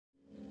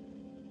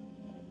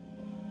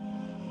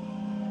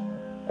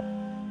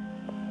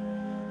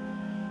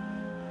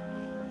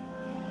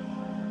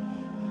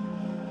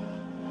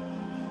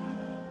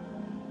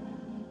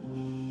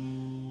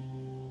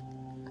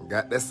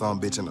Got that son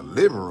bitch in the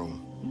living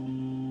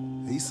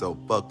room. He's so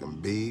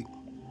fucking big.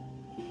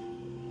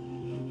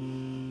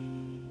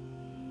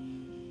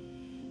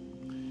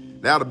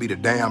 That'll be the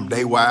damn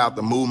day where I have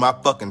to move my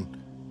fucking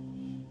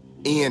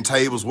end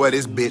tables where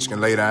this bitch can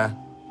lay down.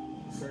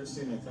 First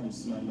thing that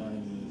comes to my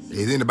mind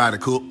is anybody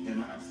cook?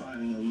 Am I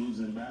finding a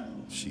losing battle?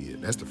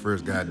 Shit, that's the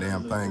first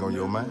goddamn thing on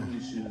your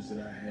mind. Issues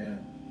that I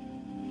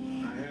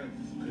have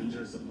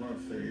congestive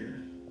heart failure,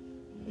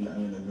 and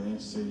I'm in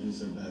advanced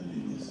stages of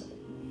diabetes.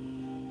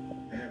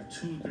 I have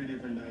 2-3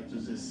 different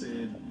doctors that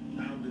said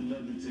I would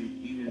love to take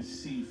even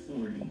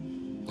C40.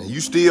 And you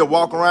still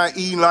walk around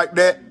eating like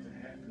that?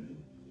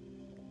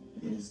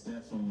 It's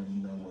definitely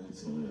no way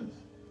to live.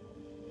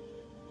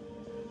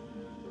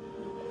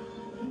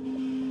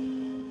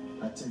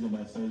 I take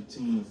about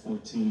 13 to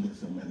 14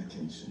 different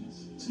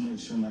medications to make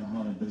sure my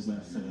heart does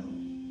not fail.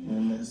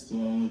 And that's the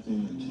only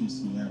thing that keeps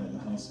me out of the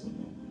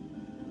hospital.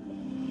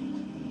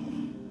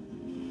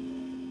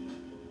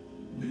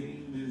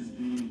 Being this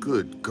big,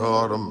 good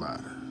God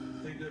Almighty.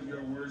 Think of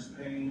your worst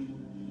pain.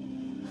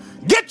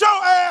 Get your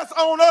ass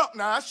on up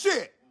now,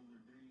 shit.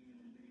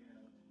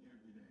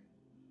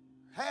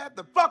 Half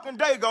the fucking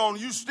day gone,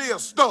 you still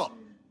stuck.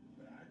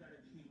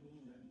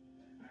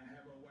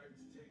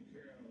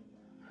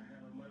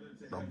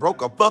 Done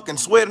broke a fucking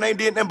sweat and ain't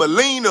did nothing but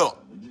lean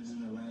up. Just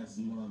in the last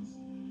month,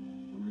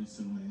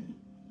 recently,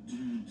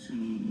 due to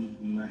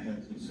my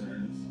health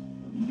concerns,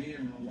 me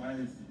and my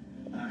wife,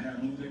 I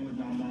have moved in with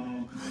my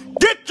mom.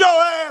 Get your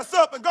ass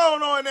up and go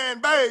on in there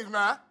and bathe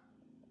now.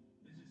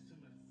 It's just too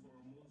much for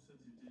Melissa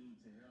to do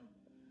to help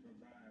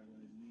provide what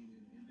is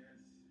needed,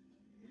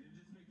 and it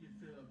just makes you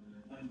feel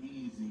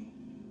uneasy.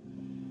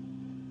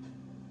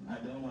 I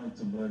don't like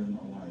to burden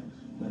my wife,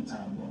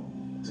 Natabo,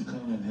 to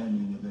come and help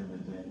me with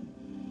everything.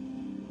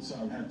 So I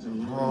have to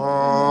really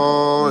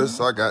oh, this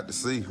I got to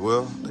see.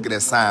 Well, look at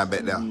that sign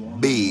back there.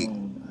 Big.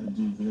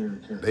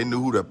 They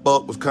knew who the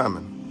fuck was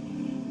coming.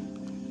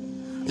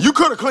 You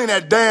could have cleaned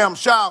that damn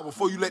shower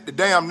before you let the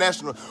damn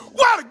national...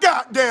 Why the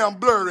goddamn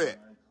blur that?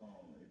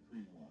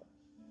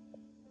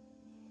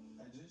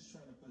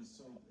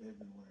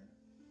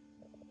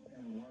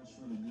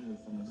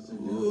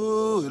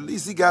 Ooh, at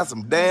least he got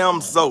some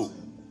damn soap.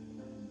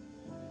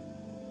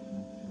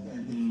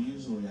 And then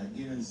usually I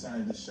get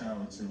inside the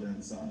shower to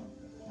rinse off.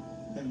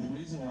 And the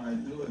reason why I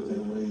do it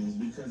that way is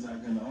because I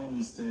can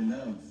only stand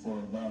up for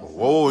about...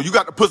 Whoa, you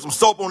got to put some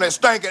soap on that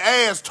stinking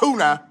ass too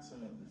now.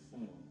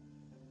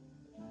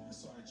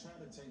 So I try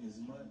to take as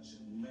much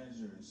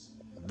measures.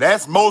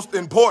 That's most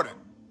important.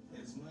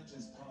 As much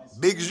as possible.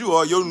 Big as you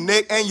are, your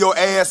neck and your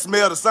ass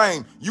smell the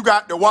same. You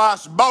got to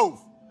wash both.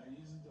 I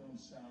usually don't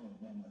shower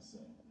by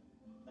myself.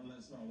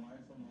 Unless my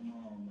wife or my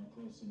mom are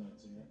close enough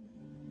to help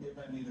me. If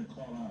I need to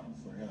call out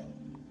for help.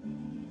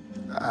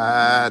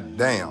 Ah,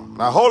 damn.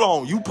 Now, hold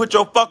on. You put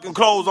your fucking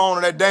clothes on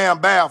in that damn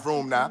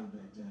bathroom now.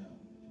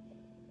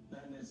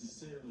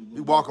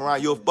 You walk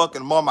around your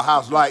fucking mama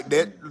house like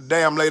that. The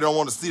damn lady don't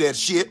want to see that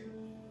shit.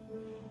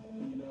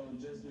 You know,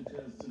 just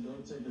because to go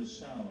take a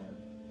shower,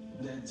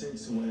 that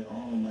takes away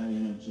all my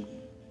energy.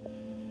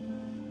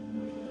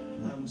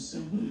 I'm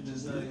simply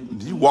just not able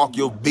to... You walk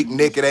your big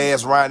naked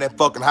ass around that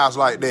fucking house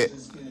like that.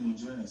 Just getting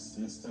dressed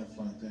and stuff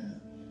like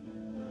that.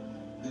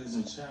 There's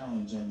a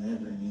challenge on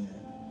every end.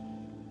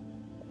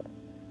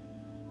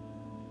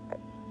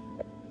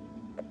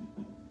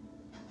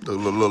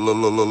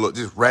 Look.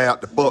 Just wrap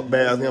the fuck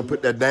bath and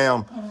put that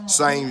damn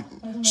same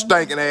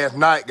stinking ass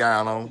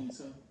nightgown on.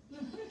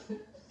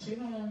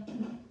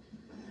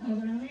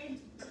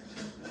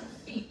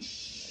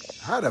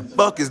 How the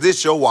fuck is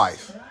this your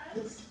wife?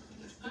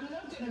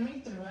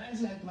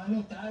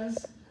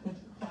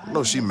 I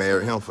know she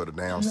married him for the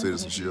damn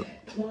citizenship.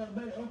 Well,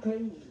 baby,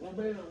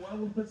 why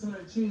would we put some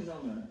of that cheese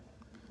on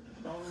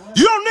there?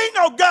 You don't need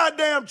no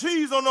goddamn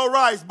cheese on no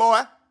rice,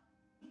 boy.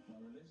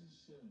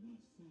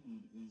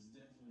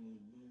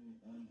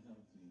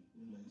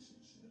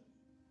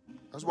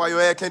 That's why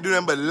your ass can't do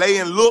nothing but lay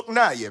and look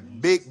now, you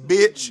big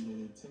bitch.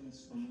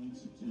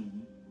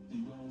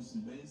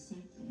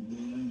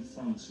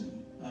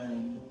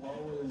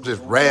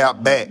 Just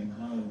rab back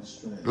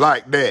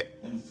like that.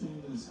 And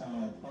food is how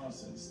I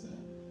process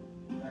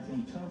that. I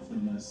can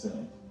comfort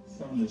myself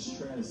from the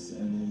stress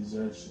and the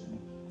exertion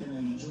and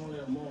enjoy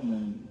a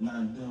moment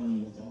not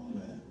dealing with all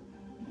that.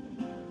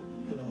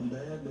 But on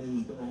bad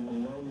days, the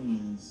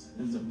overwhelmingness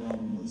is a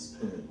bottomless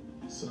pit.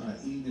 So I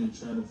eat and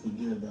try to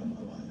forget about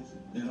my life.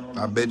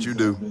 I bet you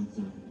do.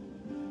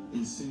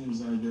 It seems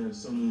like there are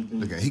so many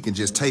things. Look, he can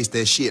just taste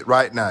that shit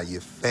right now,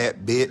 you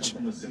fat bitch.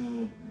 From a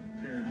single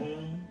parent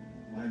home,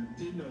 I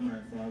did know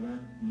my father,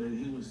 but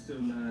he was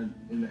still not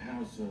in the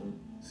household.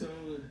 So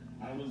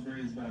I was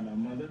raised by my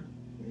mother,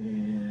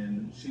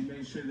 and she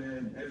made sure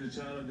that as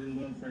a child I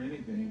didn't want for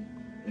anything.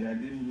 And I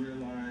didn't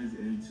realize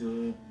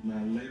until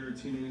my later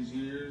teenage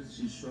years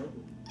she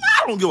struggled.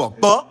 I don't give a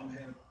fuck.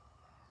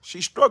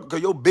 She struggled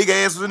because your big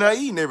ass was in there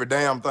eating every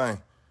damn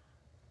thing.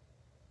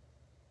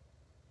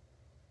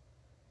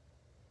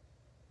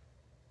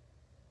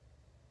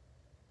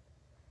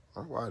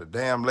 That's why the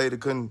damn lady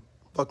couldn't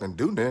Fucking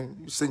do nothing.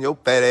 You send your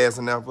fat ass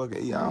in there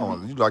fucking. Yeah, I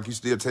don't. You like you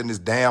still telling this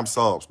damn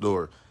sob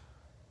story.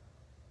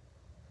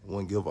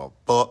 Wouldn't give a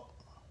fuck.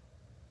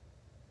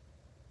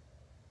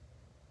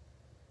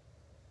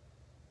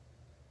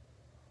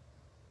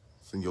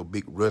 Send your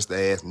big rust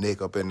ass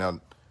neck up in there.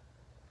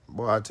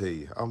 Boy, I tell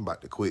you, I'm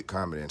about to quit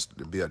comedy and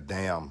be a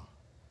damn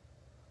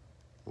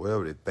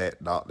whatever that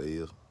fat doctor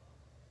is.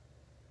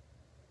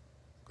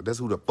 Cause that's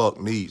who the fuck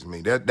needs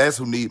me. That's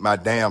who need my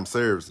damn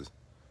services.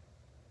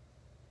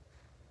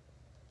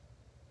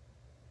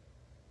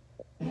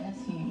 Yes,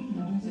 we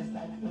just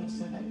like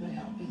so that we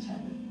help each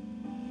other.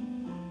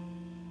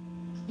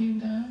 You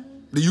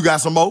done? Do you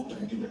got some more?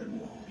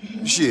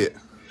 Shit.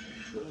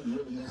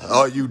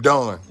 Oh, you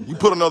done. You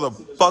put another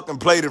fucking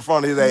plate in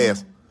front of his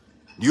ass.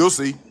 You'll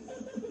see.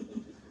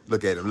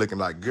 Look at him looking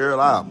like,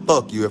 girl, I'll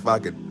fuck you if I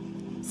could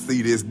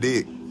see this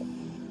dick.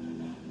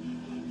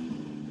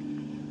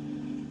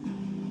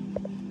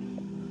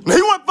 Now,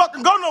 he wouldn't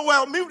fucking go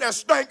nowhere with me with that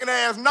stinking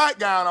ass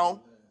nightgown on.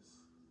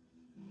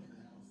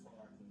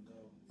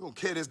 You gonna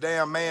carry this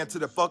damn man to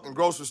the fucking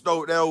grocery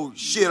store with that old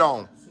shit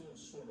on.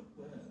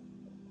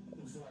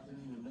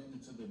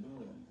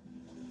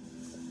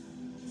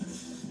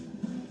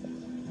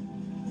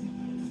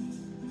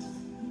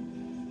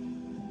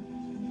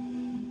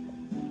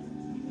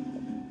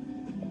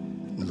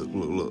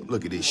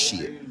 Look at this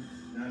shit.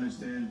 I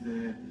understand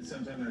that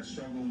sometimes I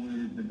struggle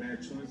with the bad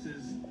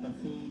choices of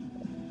food.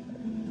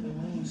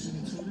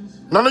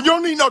 No, you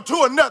don't need no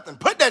tour or nothing.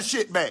 Put that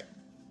shit back.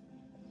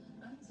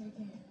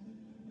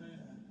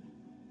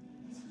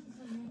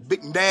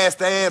 Big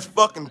nasty ass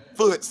fucking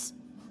foots.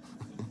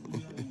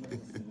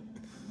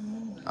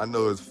 I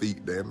know his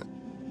feet, damn it.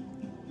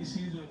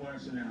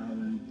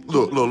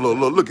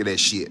 Look at that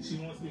shit.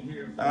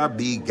 I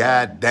be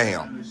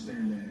goddamn.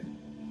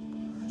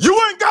 You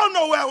ain't go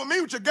nowhere with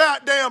me with your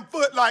goddamn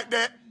foot like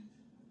that.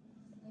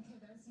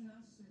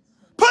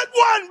 Put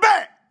one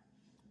back.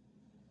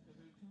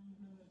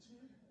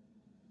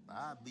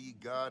 I be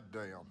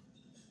goddamn.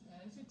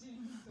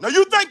 Now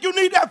you think you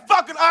need that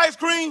fucking ice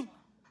cream?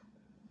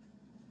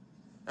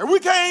 And we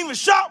can't even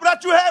shop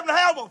without you having to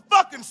have a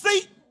fucking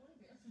seat?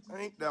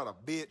 Ain't that a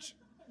bitch?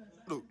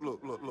 Look.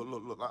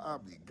 I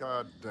be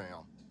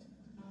goddamn.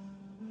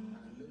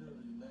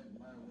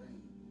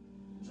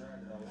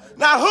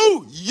 Now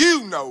who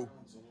you know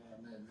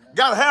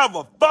gotta have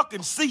a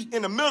fucking seat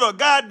in the middle of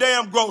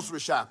goddamn grocery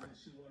shopping?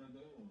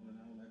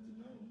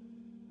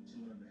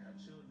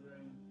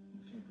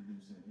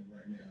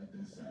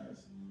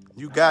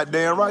 You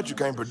goddamn right you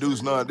can't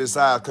produce none of this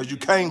size because you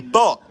can't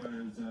fuck.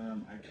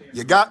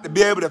 You got to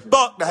be able to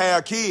fuck to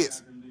have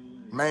kids,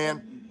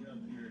 man.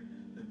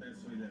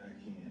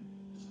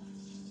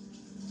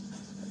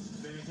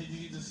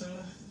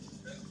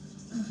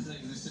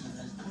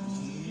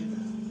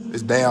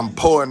 This damn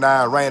pouring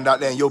down rain out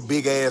there and your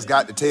big ass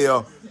got to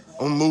tell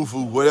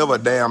Umufu, whatever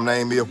damn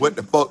name is, what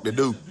the fuck to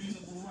do.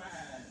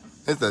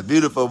 It's a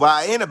beautiful,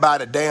 why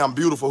anybody damn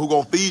beautiful who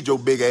gonna feed your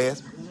big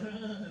ass?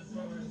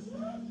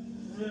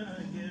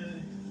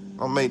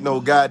 Don't make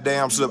no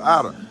goddamn slip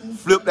out of.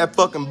 Flipped that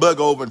fucking bug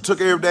over and took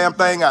every damn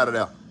thing out of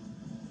there.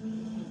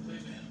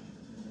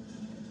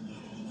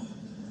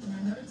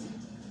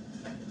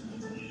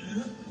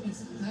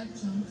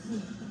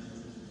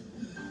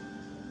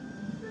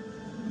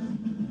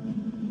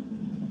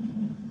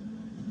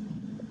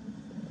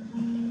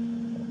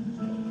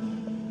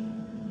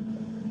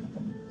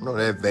 You know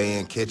that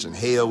van catching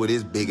hell with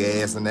his big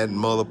ass and that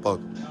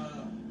motherfucker.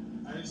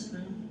 Ice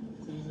cream?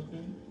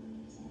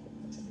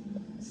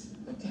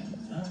 Okay.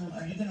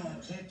 Are you gonna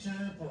want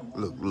ketchup or...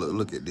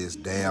 Look at this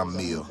damn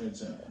meal.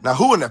 Now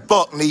who in the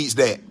fuck needs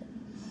that?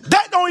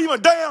 That don't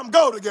even damn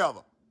go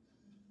together.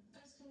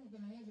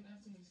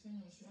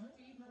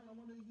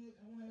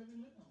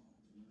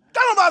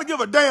 Don't nobody give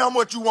a damn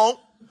what you want.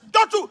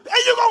 Don't you?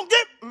 And you gonna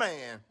get,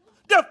 man,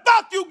 the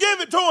fuck you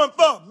give it to him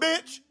for,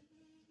 bitch?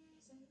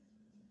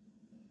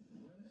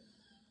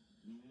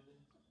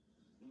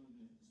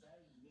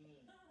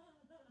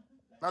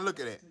 Now look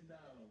at that.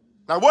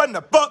 Now what in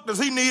the fuck does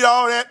he need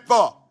all that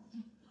for?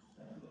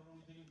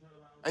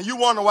 And you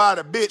wonder why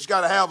the bitch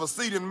gotta have a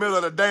seat in the middle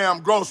of the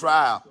damn grocery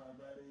aisle.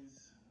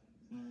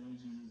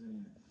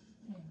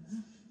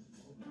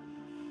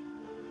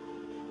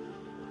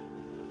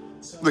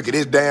 Look at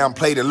this damn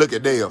plate and look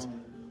at theirs.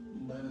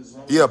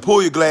 Yeah,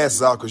 pull your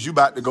glasses out because you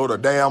about to go to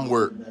damn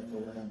work.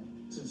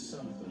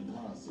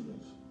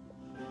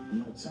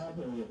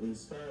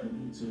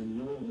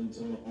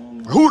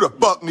 Who the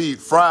fuck need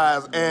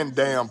fries and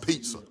damn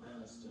pizza?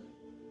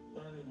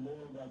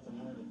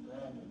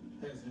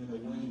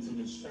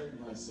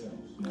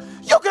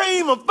 You can't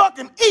even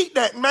fucking eat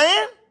that,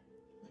 man.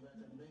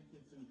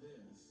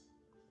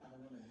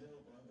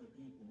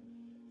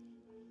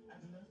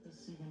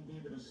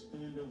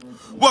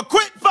 Well,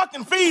 quit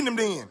fucking feeding them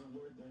then.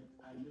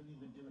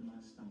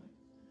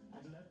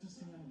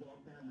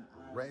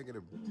 Raggedy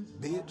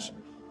bitch.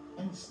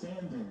 And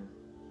stand there.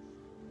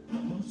 The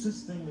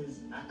most thing is,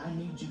 I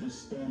need you to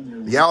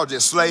stand there. Y'all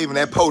just slaving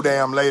that po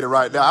damn lady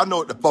right there. I know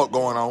what the fuck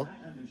going on.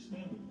 I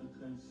understand it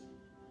because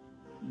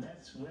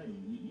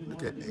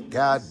Look at that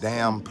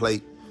goddamn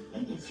plate.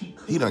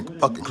 He done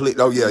fucking clicked.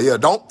 Oh, yeah.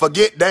 Don't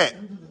forget that.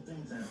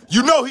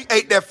 You know he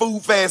ate that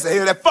food fast as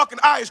hell. That fucking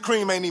ice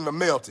cream ain't even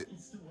melted.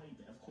 It's the way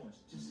that, of course,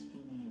 just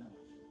give me enough.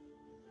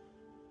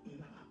 You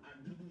know, I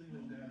do believe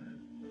in God,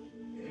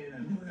 and I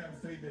do have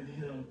faith in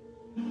Him.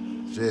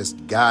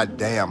 Just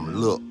goddamn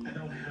look. I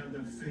don't have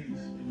the faith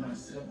in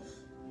myself.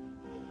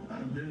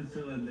 I've been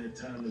feeling that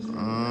time as well.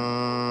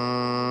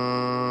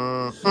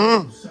 So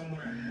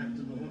somewhere I have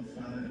to go and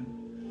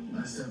find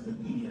myself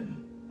again.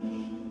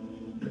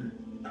 But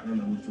I don't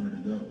know which way to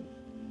go.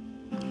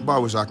 Boy, I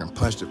wish I can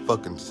punch that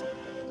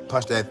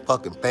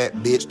fucking fat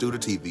bitch through the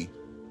TV.